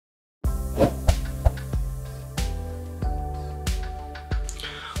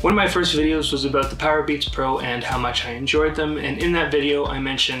One of my first videos was about the Powerbeats Pro and how much I enjoyed them, and in that video I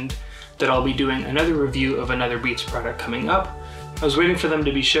mentioned that I'll be doing another review of another Beats product coming up. I was waiting for them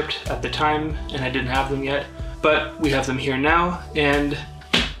to be shipped at the time and I didn't have them yet, but we have them here now and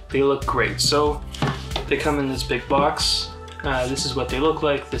they look great. So they come in this big box. This is what they look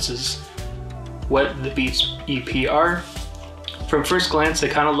like. This is what the Beats EP are. From first glance, they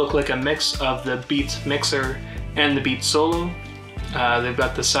kind of look like a mix of the Beats Mixer and the Beats Solo. They've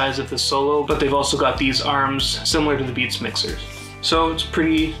got the size of the Solo, but they've also got these arms similar to the Beats Mixers. So it's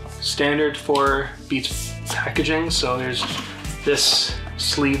pretty standard for Beats packaging. So there's this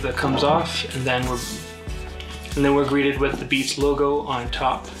sleeve that comes off, and then we're greeted with the Beats logo on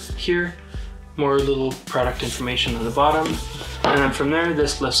top here. More little product information on the bottom, and then from there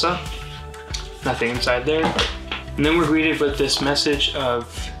this lifts up. Nothing inside there. And then we're greeted with this message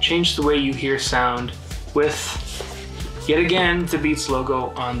of change the way you hear sound with, yet again, the Beats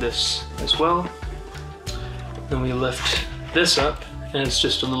logo on this as well. Then we lift this up and it's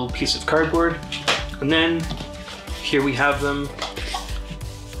just a little piece of cardboard. And then here we have them,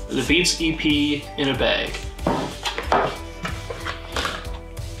 the Beats EP in a bag.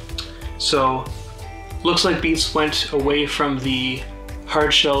 So looks like Beats went away from the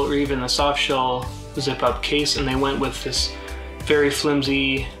hard shell or even the soft shell zip up case, and they went with this very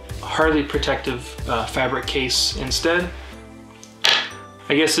flimsy, hardly protective fabric case instead.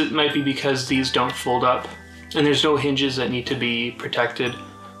 I guess it might be because these don't fold up and there's no hinges that need to be protected.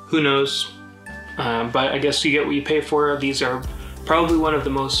 Who knows? But I guess you get what you pay for. These are probably one of the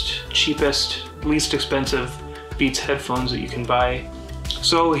most cheapest, least expensive Beats headphones that you can buy.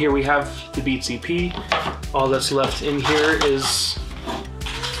 So here we have the Beats EP. All that's left in here is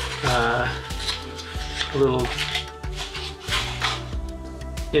a little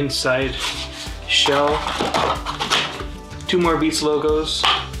inside shell, 2 more Beats logos,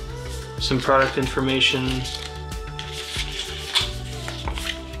 some product information,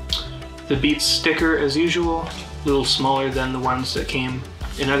 the Beats sticker as usual, a little smaller than the ones that came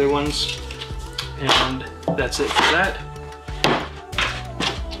in other ones, and that's it for that.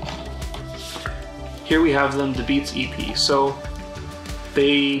 Here we have them, the Beats EP. So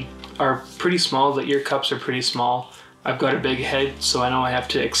they are pretty small, the ear cups are pretty small. I've got a big head, so I know I have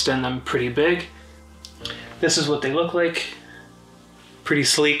to extend them pretty big. This is what they look like. Pretty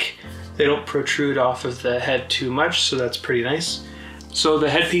sleek. They don't protrude off of the head too much, so that's pretty nice. So the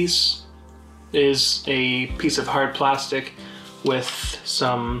headpiece is a piece of hard plastic with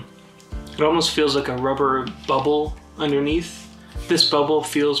some, it almost feels like a rubber bubble underneath. This bubble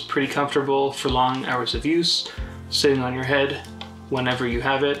feels pretty comfortable for long hours of use, sitting on your head whenever you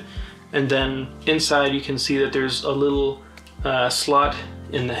have it. And then inside you can see that there's a little slot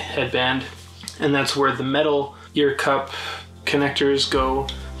in the headband, and that's where the metal ear cup connectors go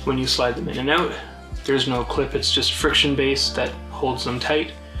when you slide them in and out. There's no clip, it's just friction based that holds them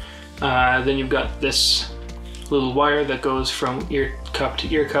tight. Then you've got this little wire that goes from ear cup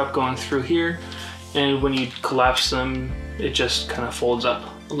to ear cup going through here, and when you collapse them, it just kind of folds up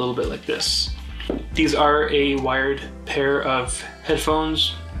a little bit like this. These are a wired pair of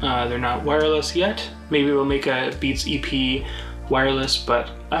headphones. They're not wireless yet. Maybe we'll make a Beats EP wireless,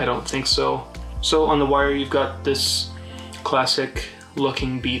 but I don't think so. So on the wire you've got this classic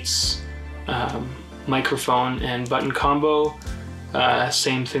looking Beats microphone and button combo.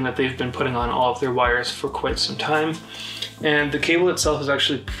 Same thing that they've been putting on all of their wires for quite some time. And the cable itself is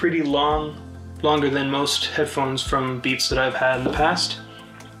actually pretty long, longer than most headphones from Beats that I've had in the past.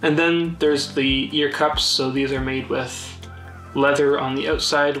 And then there's the ear cups, so these are made with leather on the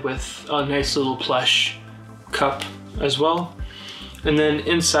outside with a nice little plush cup as well. And then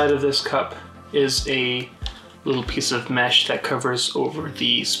inside of this cup is a little piece of mesh that covers over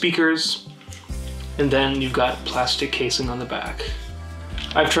the speakers. And then you've got plastic casing on the back.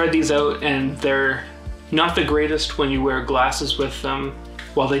 I've tried these out and they're not the greatest when you wear glasses with them.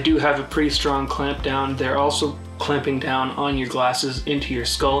 While they do have a pretty strong clamp down, they're also clamping down on your glasses into your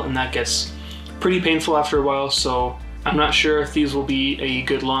skull, and that gets pretty painful after a while. So I'm not sure if these will be a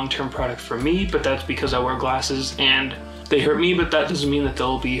good long-term product for me, but that's because I wear glasses and they hurt me, but that doesn't mean that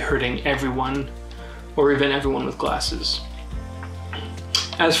they'll be hurting everyone or even everyone with glasses.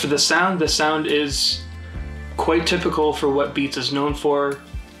 As for the sound is quite typical for what Beats is known for.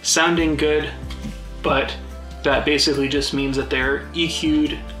 Sounding good, but that basically just means that they're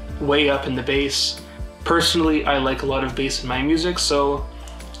EQ'd way up in the bass. Personally, I like a lot of bass in my music, so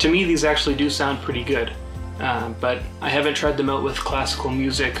to me these actually do sound pretty good. But I haven't tried them out with classical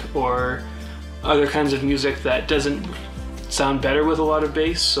music or other kinds of music that doesn't sound better with a lot of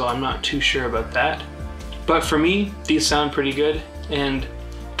bass, so I'm not too sure about that. But for me, these sound pretty good, and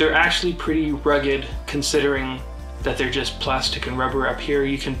they're actually pretty rugged considering that they're just plastic and rubber up here.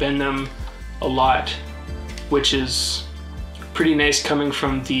 You can bend them a lot, which is pretty nice coming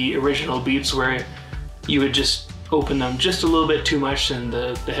from the original Beats where you would just open them just a little bit too much and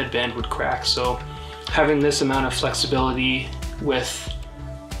the headband would crack. So having this amount of flexibility with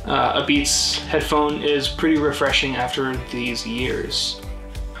a Beats headphone is pretty refreshing after these years.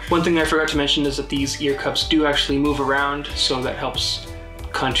 One thing I forgot to mention is that these ear cups do actually move around, so that helps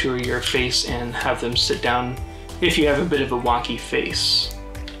contour your face and have them sit down if you have a bit of a wonky face.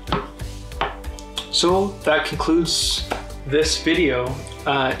 So that concludes this video.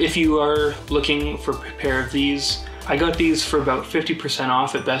 If you are looking for a pair of these, I got these for about 50%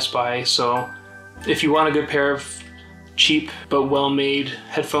 off at Best Buy, so if you want a good pair of cheap but well-made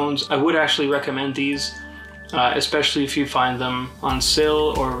headphones, I would actually recommend these, especially if you find them on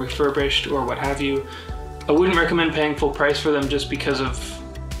sale or refurbished or what have you. I wouldn't recommend paying full price for them just because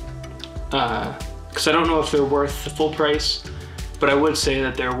I don't know if they're worth the full price, but I would say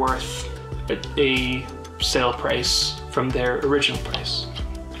that they're worth a sale price from their original price.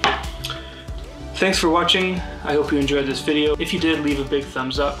 Thanks for watching. I hope you enjoyed this video. If you did, leave a big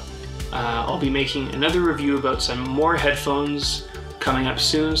thumbs up. I'll be making another review about some more headphones coming up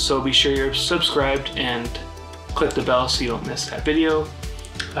soon, so be sure you're subscribed and click the bell so you don't miss that video.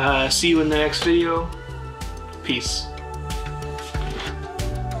 See you in the next video. Peace.